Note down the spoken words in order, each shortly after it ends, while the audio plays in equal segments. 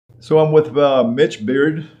So I'm with Mitch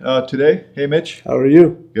Beard today. Hey, Mitch. How are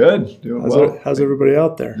you? Good. Doing well. How's everybody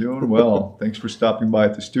out there? Doing well. Thanks for stopping by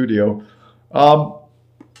at the studio. Um,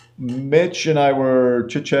 Mitch and I were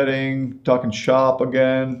chit-chatting, talking shop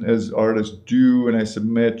again, as artists do. And I said,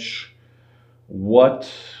 Mitch, what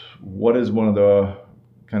what is one of the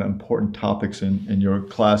kind of important topics in your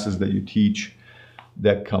classes that you teach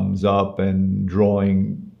that comes up? And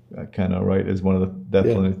drawing kind of right is one of the Yeah,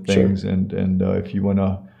 definite sure. things. And if you want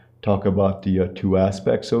to talk about the two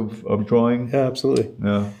aspects of drawing. Yeah, absolutely.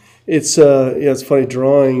 Yeah. It's funny.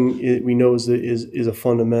 Drawing we know is a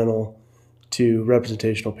fundamental to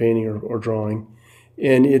representational painting or drawing,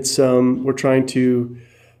 and it's we're trying to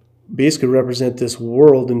basically represent this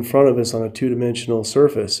world in front of us on a two-dimensional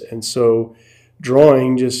surface, and so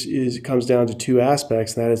drawing just comes down to two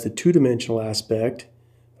aspects, and that is the two-dimensional aspect,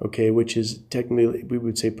 okay, which is technically we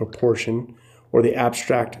would say proportion, or the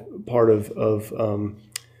abstract part of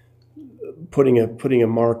putting a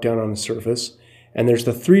mark down on the surface. And there's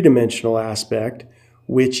the three-dimensional aspect,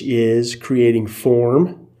 which is creating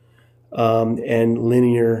form and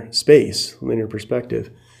linear space, linear perspective.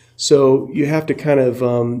 So you have to kind of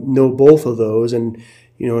know both of those. And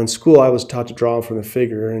in school I was taught to draw from the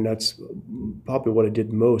figure, and that's probably what I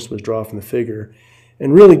did most, was draw from the figure.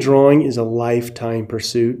 And really, drawing is a lifetime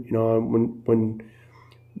pursuit.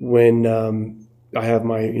 When I have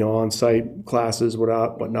my on-site classes,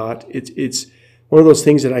 whatnot. It's one of those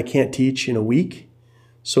things that I can't teach in a week.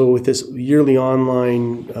 So with this yearly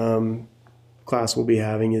online class we'll be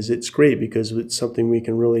having, it's great because it's something we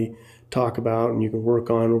can really talk about and you can work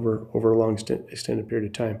on over a long extended period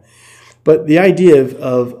of time. But the idea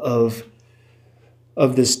of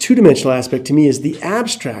this two-dimensional aspect to me is the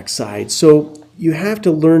abstract side. So you have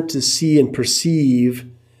to learn to see and perceive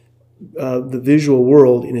the visual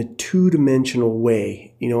world in a two-dimensional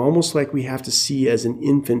way, almost like we have to see as an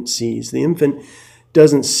infant sees. The infant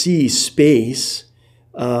doesn't see space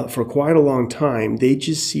for quite a long time. They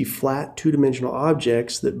just see flat two-dimensional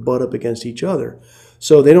objects that butt up against each other.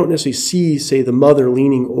 So they don't necessarily see, say, the mother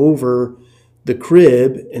leaning over the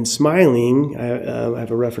crib and smiling. I have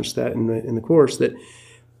a reference to that in the course,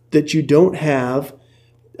 that you don't have.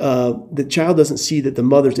 The child doesn't see that the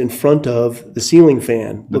mother's in front of the ceiling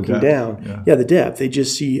fan looking down. Yeah, the depth. They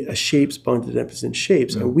just see a shape spun to depth in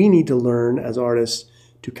shapes. Yeah. And we need to learn as artists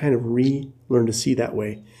to kind of relearn to see that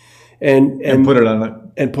way. And put it on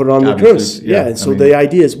the canvas. Yeah. And so the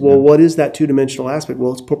idea is, what is that two-dimensional aspect?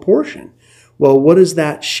 Well, it's proportion. Well, what is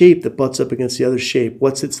that shape that butts up against the other shape?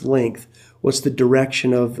 What's its length? What's the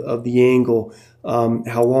direction of the angle?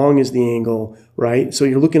 How long is the angle, right? So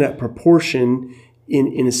you're looking at proportion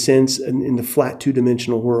in a sense in the flat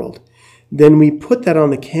two-dimensional world. Then we put that on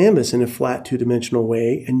the canvas in a flat two-dimensional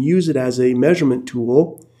way and use it as a measurement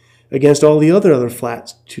tool against all the other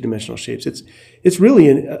flat two-dimensional shapes. It's really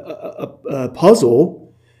a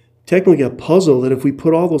puzzle, technically a puzzle, that if we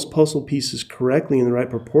put all those puzzle pieces correctly in the right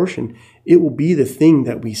proportion, it will be the thing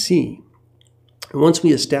that we see. And once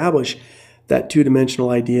we establish that two-dimensional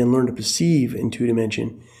idea and learn to perceive in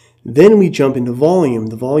two-dimension, then we jump into volume.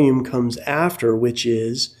 The volume comes after, which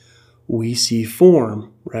is we see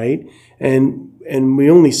form, right? And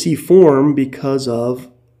we only see form because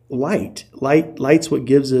of light. Light's what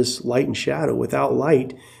gives us light and shadow. Without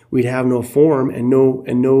light, we'd have no form and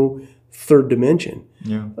no third dimension,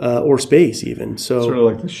 or space even. So sort of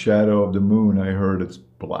like the shadow of the moon. I heard it's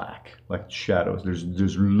black, like shadows.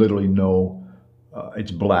 There's literally no.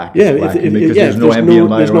 It's black. Yeah, it's black because there's no ambient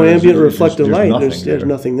light. There's no ambient or reflected light. There's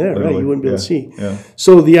nothing there, right? You wouldn't be able to see. Yeah.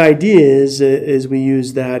 So the idea is we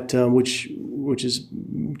use that, which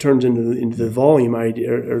turns into the volume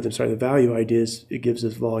idea, or the value ideas. It gives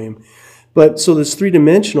us volume. But so this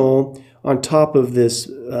three-dimensional on top of this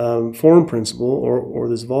form principle or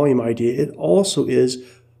this volume idea, it also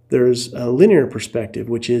there's a linear perspective,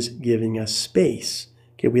 which is giving us space.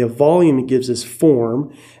 Okay, we have volume that gives us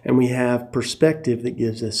form, and we have perspective that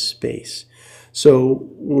gives us space. So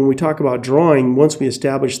when we talk about drawing, once we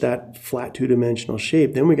establish that flat two-dimensional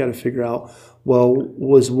shape, then we got to figure out, well,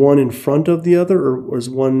 was one in front of the other or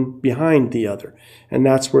was one behind the other? And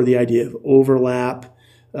that's where the idea of overlap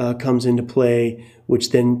comes into play,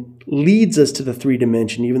 which then leads us to the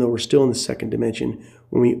three-dimension, even though we're still in the second dimension.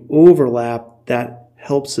 When we overlap, that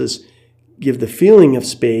helps us give the feeling of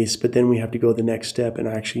space, but then we have to go the next step and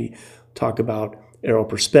actually talk about aerial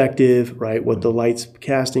perspective, right? What the light's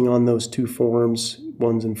casting on those two forms,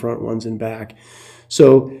 one's in front, one's in back.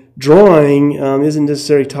 So drawing isn't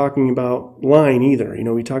necessarily talking about line either.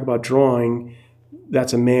 We talk about drawing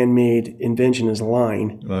that's a man-made invention is a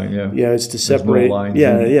line. Yeah. Yeah, it's to There's no separate.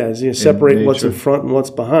 lines Separate what's in nature. front and what's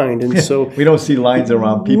behind. And so we don't see lines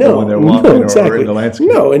around people when they're walking or in the landscape.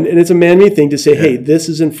 No, and it's a man-made thing to say, hey, this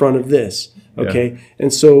is in front of this. Okay,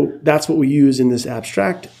 and so that's what we use in this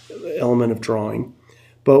abstract element of drawing.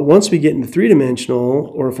 But once we get into three-dimensional,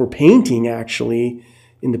 or if we're painting actually,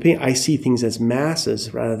 in the paint, I see things as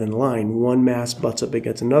masses rather than line. One mass butts up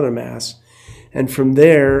against another mass. And from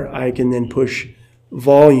there, I can then push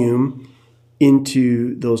volume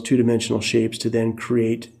into those two-dimensional shapes to then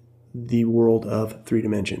create the world of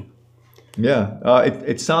three-dimension. Yeah,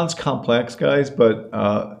 it sounds complex, guys, but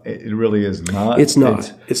it really is not. It's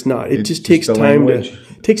not. It's not. It just takes time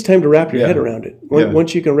to wrap your head around it.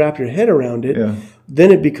 Once you can wrap your head around it,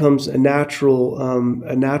 then it becomes a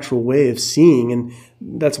natural way of seeing, and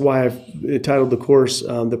that's why I've titled the course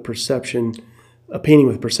 "The Perception." A painting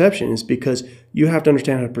with perception is because you have to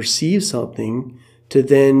understand how to perceive something to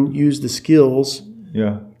then use the skills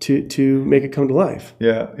to make it come to life.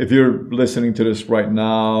 Yeah. If you're listening to this right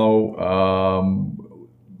now,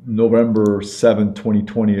 November 7th,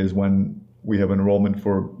 2020 is when we have enrollment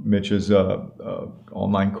for Mitch's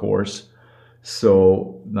online course.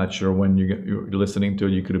 So not sure when you're listening to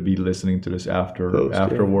it. You could be listening to this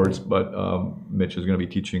afterwards. But Mitch is going to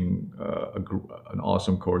be teaching an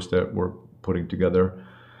awesome course that we're putting together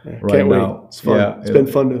right now. It's fun. It's been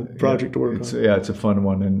fun to work on. Yeah, it's a fun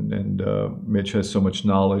one, and Mitch has so much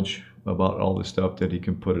knowledge about all this stuff that he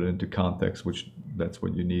can put it into context, which that's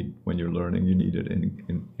what you need when you're learning. You need it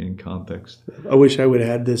in context. I wish I would have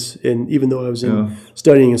had this, and even though I was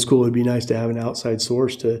studying in school, it'd be nice to have an outside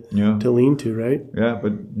source to lean to, right? Yeah,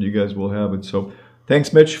 but you guys will have it. So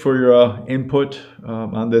thanks, Mitch, for your input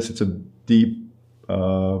on this. It's a deep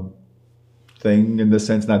thing in the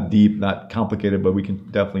sense, not deep, not complicated, but we can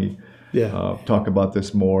definitely talk about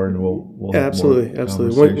this more, and we'll have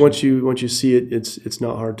absolutely. Once you see it, it's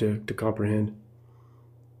not hard to comprehend.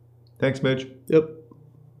 Thanks, Mitch. Yep.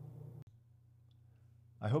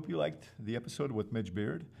 I hope you liked the episode with Mitch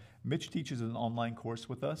Beard. Mitch teaches an online course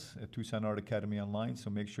with us at Tucson Art Academy Online,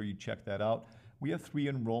 so make sure you check that out. We have 3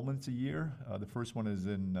 enrollments a year. The first one is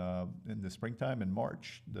in the springtime in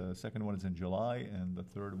March. The second one is in July, and the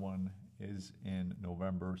third one is in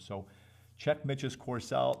November. So check Mitch's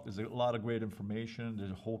course out. There's a lot of great information.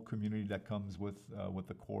 There's a whole community that comes with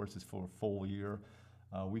the course. It's for a full year.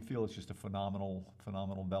 We feel it's just a phenomenal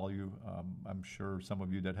value. I'm sure some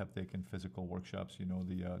of you that have taken physical workshops, you know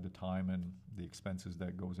the time and the expenses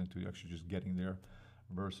that goes into actually just getting there,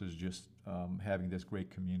 versus just having this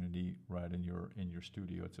great community right in your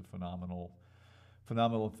studio. It's a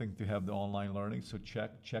phenomenal thing to have the online learning. So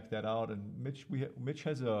check that out. And Mitch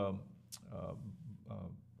has a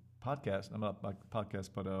podcast. Not a podcast,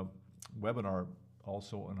 but a webinar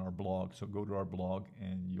also on our blog. So go to our blog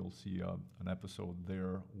and you'll see an episode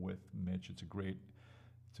there with Mitch. It's a great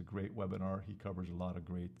webinar. He covers a lot of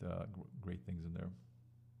great things in there.